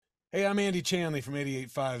Hey, I'm Andy Chanley from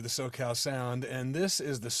 88.5, the SoCal Sound, and this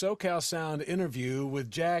is the SoCal Sound interview with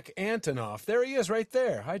Jack Antonoff. There he is right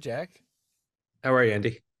there. Hi, Jack. How are you,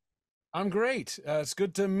 Andy? I'm great. It's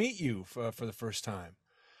good to meet you for the first time.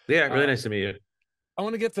 Yeah, really Uh, nice to meet you. I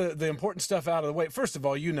want to get the important stuff out of the way. First of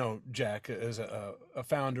all, you know Jack is a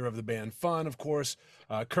founder of the band Fun, of course,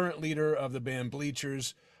 current leader of the band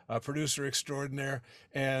Bleachers, producer extraordinaire.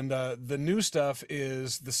 And the new stuff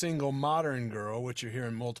is the single Modern Girl, which you're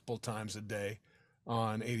hearing multiple times a day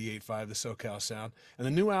on 88.5, the SoCal Sound. And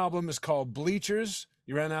the new album is called Bleachers.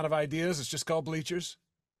 You ran out of ideas. It's just called Bleachers.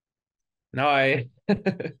 No,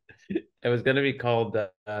 it was going to be called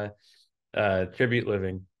Tribute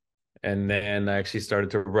Living, and then I actually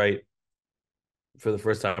started to write for the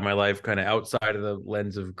first time in my life, kind of outside of the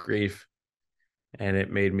lens of grief, and it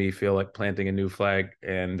made me feel like planting a new flag.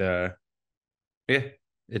 And yeah,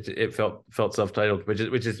 it felt self-titled, which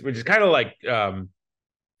is kind of like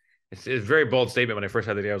it's a very bold statement. When I first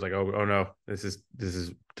had the idea, I was like, oh no, this is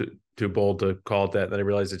too bold to call it that. Then I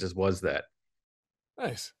realized it just was that.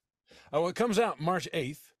 Nice. Well, it comes out March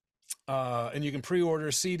 8th, and you can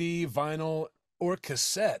pre-order CD, vinyl, or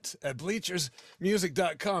cassette at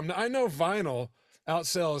bleachersmusic.com. Now, I know vinyl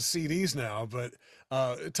outsells CDs now, but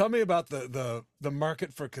tell me about the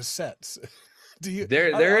market for cassettes. Do you?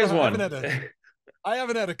 There I is don't. one. I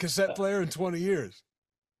haven't had a cassette player in 20 years.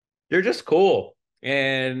 They're just cool.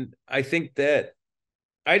 And I think that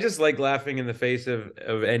I just like laughing in the face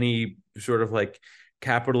of any sort of like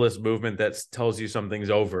capitalist movement that tells you something's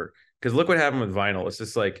over. Because look what happened with vinyl. It's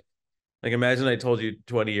just like imagine I told you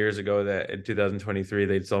 20 years ago that in 2023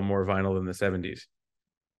 they'd sell more vinyl than the 70s.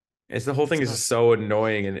 It's the whole thing It's is just nuts. so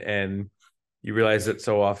annoying, and you realize that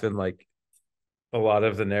so often like a lot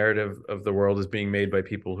of the narrative of the world is being made by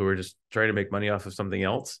people who are just trying to make money off of something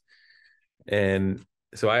else. And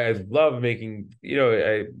so I love making,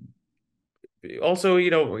 I also, we're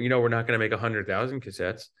not going to make 100,000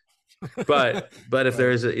 cassettes, but if Right.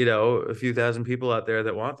 there's a few thousand people out there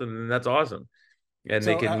that want them, then that's awesome, and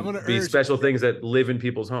they So I'm can going to be urge special things that live in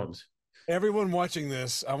people's homes. everyone watching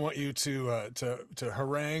this. I want you to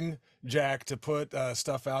harangue Jack to put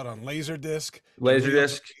stuff out on Laserdisc and reel to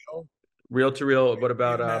Laserdisc, reel. reel to reel. What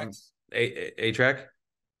about Betamax. a track?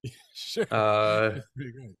 Sure. Uh, It's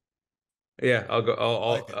pretty great. yeah, I'll go.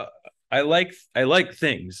 I like it. I like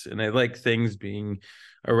things, and I like things being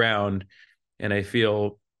around, and I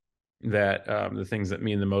feel that the things that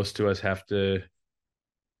mean the most to us have to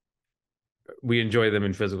we enjoy them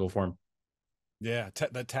in physical form. Yeah,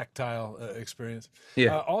 that tactile experience.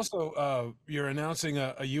 Yeah, Also, you're announcing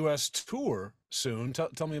a U.S. tour soon.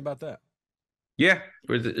 Tell me about that. yeah.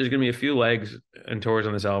 There's gonna be a few legs and tours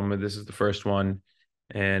on this album, but this is the first one,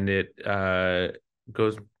 and it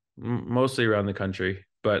goes mostly around the country.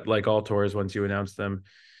 But like all tours, once you announce them,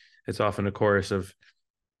 it's often a chorus of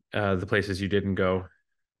the places you didn't go,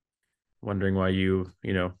 wondering why you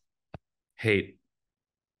hate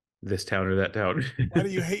this town or that town. Why do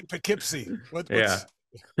you hate Poughkeepsie? Yeah.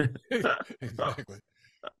 What's exactly?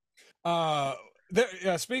 Uh,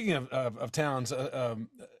 there, speaking of towns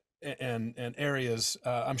and areas,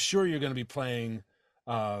 I'm sure you're going to be playing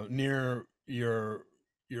near your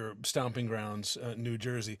stomping grounds, New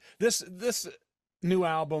Jersey. This new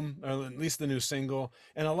album, or at least the new single,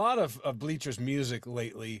 and a lot of Bleacher's music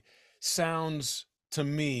lately sounds to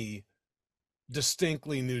me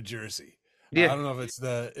distinctly New Jersey. I Yeah. don't know if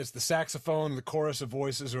it's the saxophone, the chorus of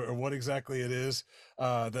voices, or what exactly it is.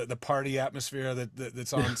 The party atmosphere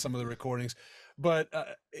that's on some of the recordings, but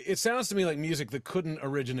it sounds to me like music that couldn't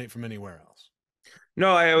originate from anywhere else.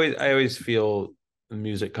 No, I always feel the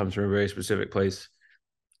music comes from a very specific place,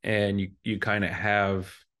 and you kind of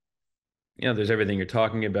have, there's everything you're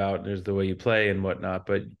talking about, there's the way you play and whatnot,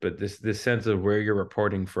 but this sense of where you're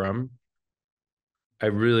reporting from, I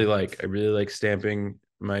really like stamping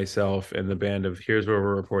myself and the band of here's where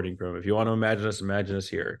we're reporting from. If you want to imagine us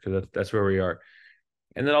here, because that's where we are.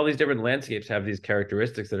 And then all these different landscapes have these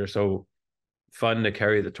characteristics that are so fun to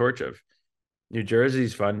carry the torch of. New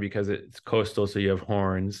Jersey's fun because it's coastal, so you have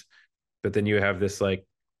horns, but then you have this like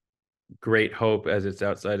great hope as it's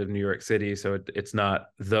outside of New York City. So it's not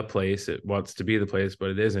the place. It wants to be the place, but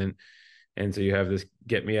it isn't. And so you have this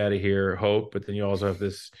get me out of here hope, but then you also have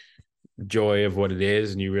this joy of what it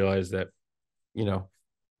is. And you realize that, you know,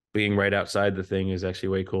 being right outside the thing is actually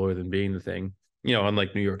way cooler than being the thing.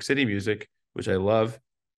 Unlike New York City music, which I love,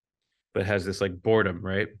 but has this like boredom,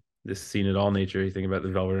 right? This seen it all nature. You think about the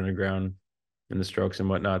Velvet Underground and the Strokes and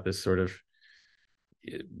whatnot, this sort of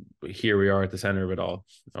here we are at the center of it all.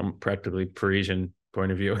 I'm practically Parisian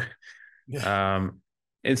point of view. Yeah. um,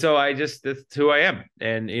 and so that's who I am.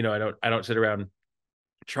 And I don't sit around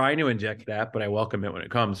trying to inject that, but I welcome it when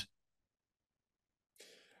it comes.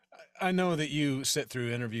 I know that you sit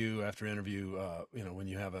through interview after interview, when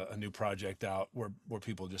you have a new project out where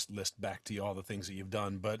people just list back to you all the things that you've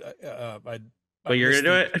done. But I But you're missed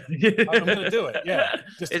gonna the. do I'm going to it. do it. Yeah,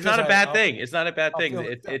 just It's because not a bad thing. It's not a bad I'll thing.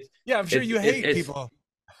 feel it. Yeah, I'm sure It's you hate it's people.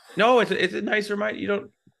 no, it's a nice reminder. You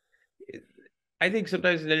don't. I think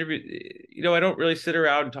sometimes in an interview, I don't really sit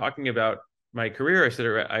around talking about my career.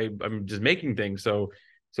 I'm just making things. So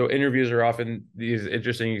interviews are often these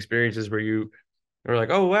interesting experiences where you are like,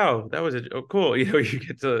 oh wow, that was oh cool. You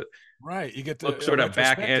get to Right, you get look to a sort of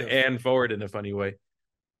back retrospective. and forward in a funny way.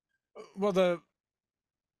 Well, the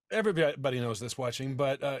everybody knows this watching,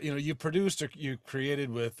 but you produced or you created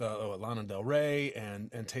with Lana Del Rey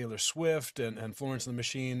and Taylor Swift and Florence and the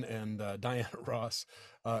Machine and Diana Ross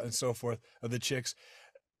and so forth, the Chicks.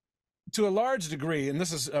 To a large degree, and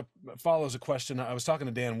this is follows a question. I was talking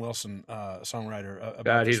to Dan Wilson, songwriter, about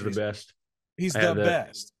God, this he's the recently. best. He's I the have the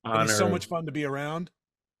best, and he's honor so of much fun to be around.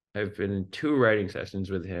 I've been in two writing sessions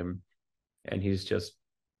with him, and he's just,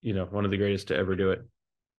 one of the greatest to ever do it.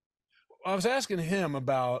 I was asking him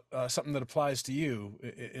about something that applies to you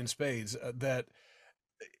in spades. That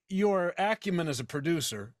your acumen as a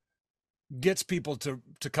producer gets people to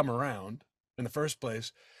come around in the first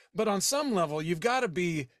place, but on some level, you've got to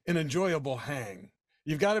be an enjoyable hang.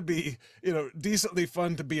 You've got to be, decently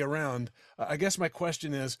fun to be around. I guess my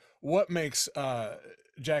question is, what makes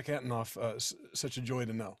Jack Antonoff such a joy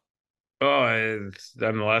to know? Oh, I'm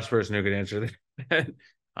the last person who could answer that.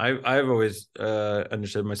 I've always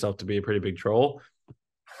understood myself to be a pretty big troll.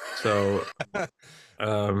 So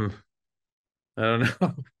um, I don't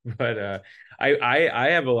know, but I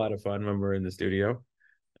have a lot of fun when we're in the studio.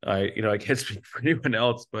 I can't speak for anyone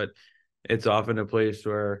else, but it's often a place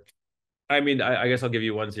where I mean, I guess I'll give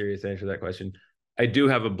you one serious answer to that question. I do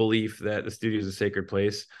have a belief that the studio is a sacred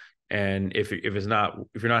place, and if you're not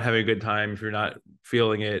having a good time, if you're not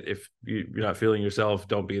feeling it, if you're not feeling yourself,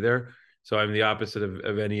 don't be there. So I'm the opposite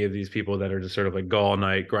of any of these people that are just sort of like go all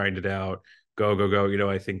night, grind it out, go go go.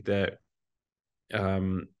 I think that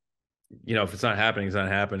um, if it's not happening, it's not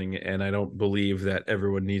happening, and I don't believe that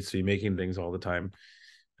everyone needs to be making things all the time,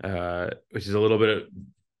 which is a little bit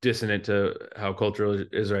dissonant to how culture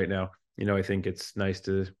is right now. I think it's nice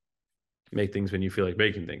to make things when you feel like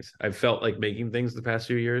making things. I've felt like making things the past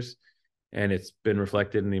few years, and it's been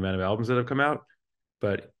reflected in the amount of albums that have come out.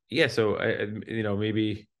 But yeah, so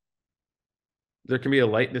maybe there can be a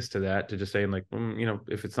lightness to that, to just saying like,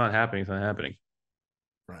 if it's not happening, it's not happening.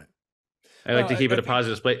 Right. I like Well, to keep I it a think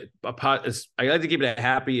positive place. I like to keep it a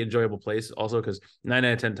happy, enjoyable place. Also, because 9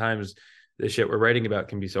 out of 10 times the shit we're writing about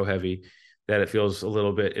can be so heavy that it feels a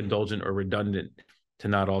little bit indulgent or redundant to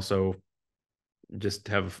not also just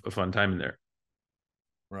have a fun time in there.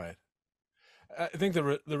 right. I think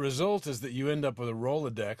the result is that you end up with a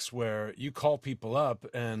Rolodex where you call people up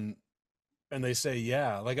and they say,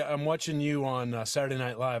 yeah. Like I'm watching you on Saturday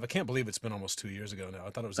Night Live. I can't believe it's been almost 2 years ago now. I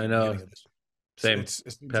thought it was at I the know. beginning of this. Same. It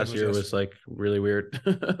seems like it Past was year was yesterday. like really weird.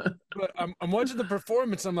 But I'm watching the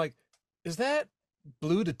performance. I'm like, is that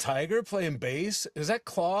Blue the Tiger playing bass? Is that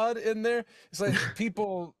Claude in there? It's like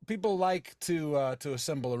people like to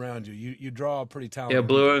assemble around you. You draw pretty Yeah, talented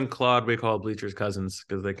Blue people. and Claude we call bleachers cousins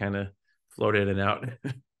because they kind of float in and out.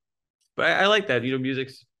 But I like that.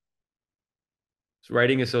 Music's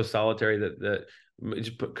writing is so solitary that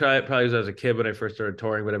probably as a kid when I first started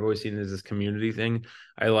touring, but I've always seen it as this community thing.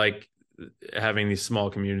 I like having these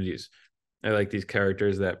small communities. I like these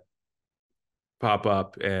characters that pop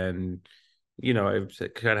up, and I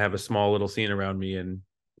kind of have a small little scene around me. And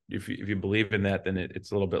if you believe in that, then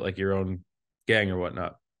it's a little bit like your own gang or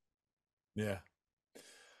whatnot. Yeah.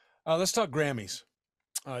 Let's talk Grammys.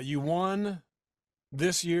 You won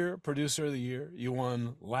this year Producer of the Year. You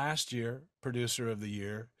won last year Producer of the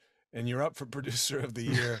Year, and you're up for Producer of the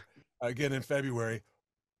Year again in February.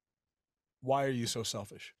 Why are you so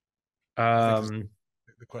selfish? I think is Um,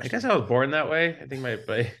 the I guess question. I was born that way. I think my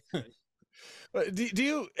Do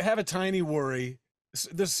you have a tiny worry? This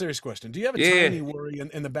is a serious question. Do you have a yeah. tiny worry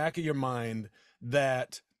in the back of your mind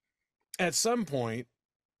that at some point,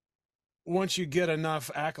 once you get enough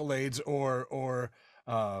accolades or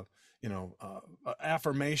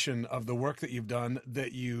affirmation of the work that you've done,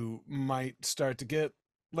 that you might start to get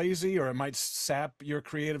lazy, or it might sap your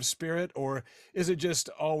creative spirit, or is it just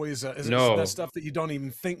always is it that No. stuff that you don't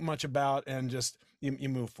even think much about and just you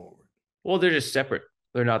move forward? Well, they're just separate.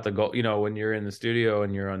 They're not the goal. When you're in the studio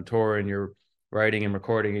and you're on tour and you're writing and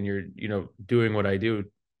recording and you're, doing what I do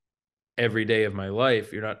every day of my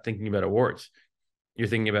life, you're not thinking about awards. You're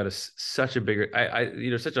thinking about such a bigger,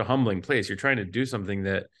 such a humbling place. You're trying to do something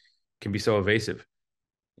that can be so evasive.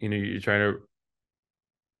 You're trying to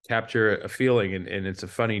capture a feeling, and it's a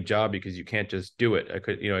funny job because you can't just do it. I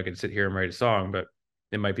could sit here and write a song, but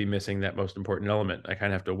it might be missing that most important element. I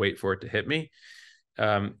kind of have to wait for it to hit me.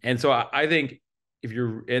 And so I think if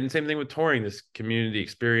you're, and same thing with touring, this community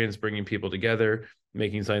experience, bringing people together,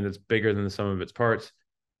 making something that's bigger than the sum of its parts.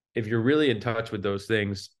 If you're really in touch with those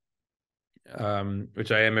things,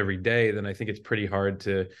 which I am every day, then I think it's pretty hard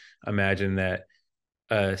to imagine that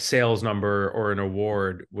a sales number or an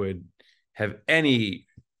award would have any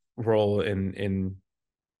role in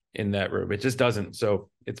that room. It just doesn't. So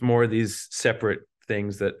it's more these separate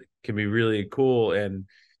things that can be really cool and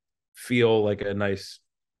feel like a nice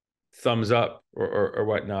thumbs up or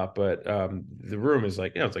whatnot. But the room is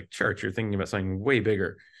like, it's like church. You're thinking about something way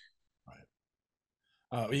bigger.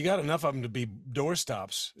 You got enough of them to be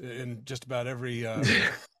doorstops in just about every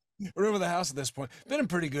room of the house at this point. Been a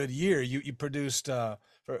pretty good year. You produced for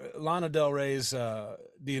Lana Del Rey's. Do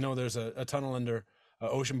you know there's a tunnel under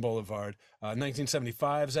Ocean Boulevard?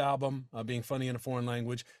 1975's album, Being Funny in a Foreign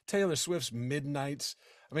Language. Taylor Swift's Midnights.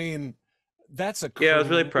 I mean, that's a Yeah, I was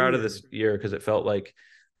really proud of career. this year because it felt like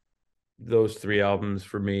those three albums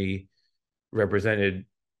for me represented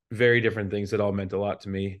very different things that all meant a lot to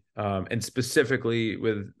me. And specifically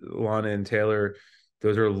with Lana and Taylor,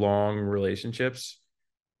 those are long relationships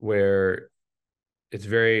where it's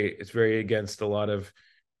very against a lot of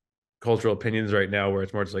cultural opinions right now, where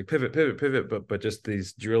it's more just like pivot, pivot, pivot, but just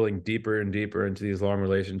these drilling deeper and deeper into these long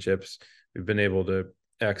relationships, we've been able to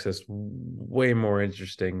access way more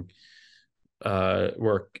interesting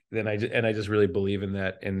work than I just really believe in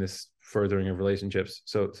that, in this furthering of relationships.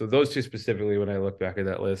 So those two specifically, when I look back at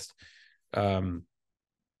that list, um,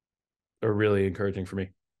 are really encouraging for me.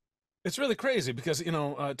 It's really crazy because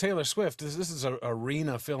Taylor Swift. This is a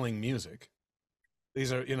arena filling music.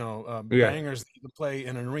 These are Yeah, bangers that you can play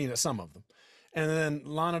in an arena. Some of them, and then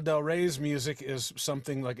Lana Del Rey's music is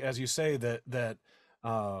something like, as you say, that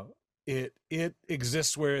uh, it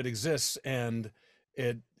exists where it exists, and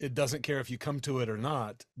it doesn't care if you come to it or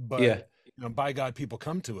not. But yeah, by God, people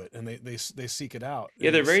come to it and they seek it out, yeah.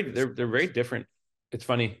 and They're very it's they're very different. It's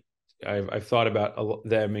funny. I've thought about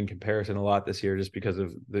them in comparison a lot this year, just because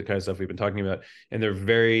of the kind of stuff we've been talking about, and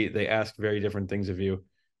they ask very different things of you.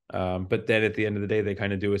 But then at the end of the day, they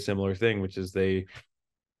kind of do a similar thing, which is they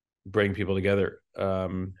bring people together.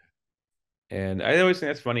 And I always think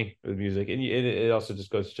that's funny with music, and it also just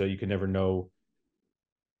goes to show you can never know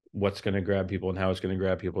what's going to grab people and how it's going to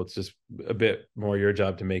grab people. It's just a bit more your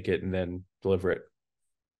job to make it and then deliver it.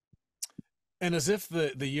 and as if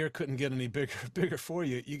the year couldn't get any bigger bigger for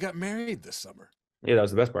you. You got married this summer. Yeah, that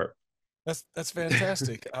was the best part. That's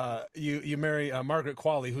fantastic. You marry Margaret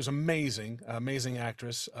Qualley, who's amazing, amazing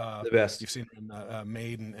actress. The best. You've seen her in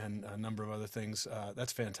Maid and a number of other things.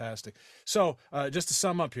 That's fantastic. So, just to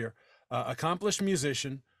sum up here, accomplished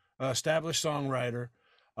musician, established songwriter,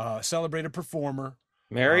 celebrated performer,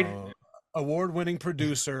 Married? uh, award-winning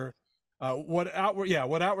producer. What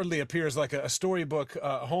outwardly appears like a storybook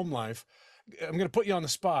home life. I'm going to put you on the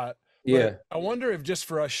spot, but Yeah. I wonder if just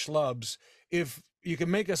for us schlubs, if you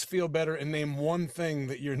can make us feel better and name one thing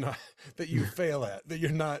that you're not that you fail at, that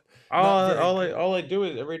you're not very good. All I do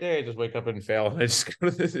is every day I just wake up and fail. I just go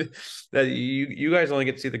to that you guys only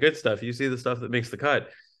get to see the good stuff. You see the stuff that makes the cut.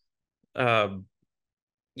 Um,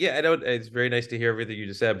 yeah, I don't. It's very nice to hear everything you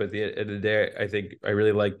just said, but at the end of the day, I think I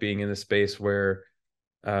really like being in a space where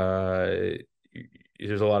uh,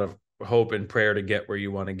 there's a lot of hope and prayer to get where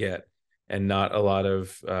you want to get, and not a lot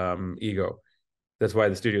of ego. That's why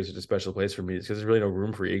the studio is such a special place for me. It's because there's really no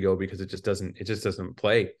room for ego, because it just doesn't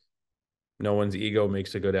play. No one's ego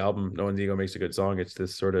makes a good album. No one's ego makes a good song. It's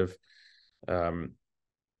this sort of um,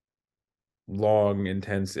 long,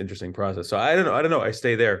 intense, interesting process. So I don't know. I don't know. I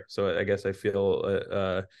stay there. So I guess I feel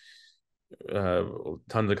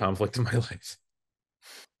tons of conflict in my life.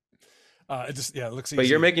 It just it looks But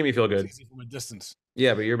you're easy. making me feel Looks good. easy from a distance.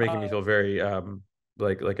 Yeah, but you're making me Uh, feel very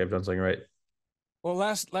like I've done something right. well,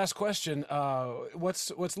 last question.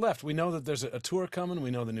 What's left? We know that there's a tour coming.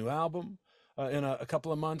 We know the new album in a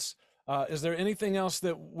couple of months. Is there anything else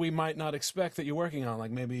that we might not expect that you're working on?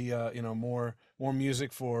 Like maybe more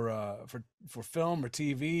music for film or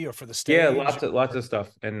TV or for the Yeah, stage? lots Or, of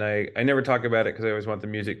stuff. And I never talk about it because I always want the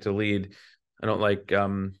music to lead. I don't like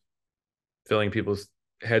filling people's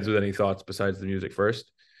heads with any thoughts besides the music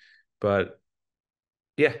first. But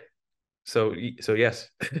yeah, so yes.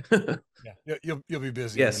 yeah, you'll be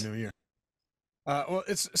busy in the Yes. new year. Well,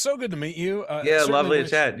 it's so good to meet you. Yeah, Certainly lovely to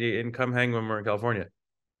wish chat. And come hang when we're in California.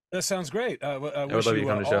 that sounds great. I I would wish love you you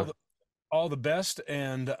to come to the show. all the best,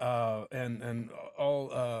 and all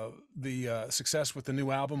the success with the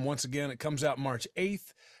new album. Once again, it comes out March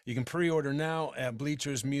 8th. You can pre-order now at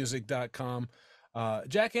bleachersmusic.com.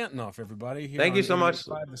 Jack Antonoff, everybody, here Thank you on so much.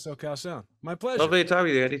 88.5 the SoCal Sound. My pleasure. Lovely to talk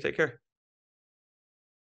with you, Andy. Take care.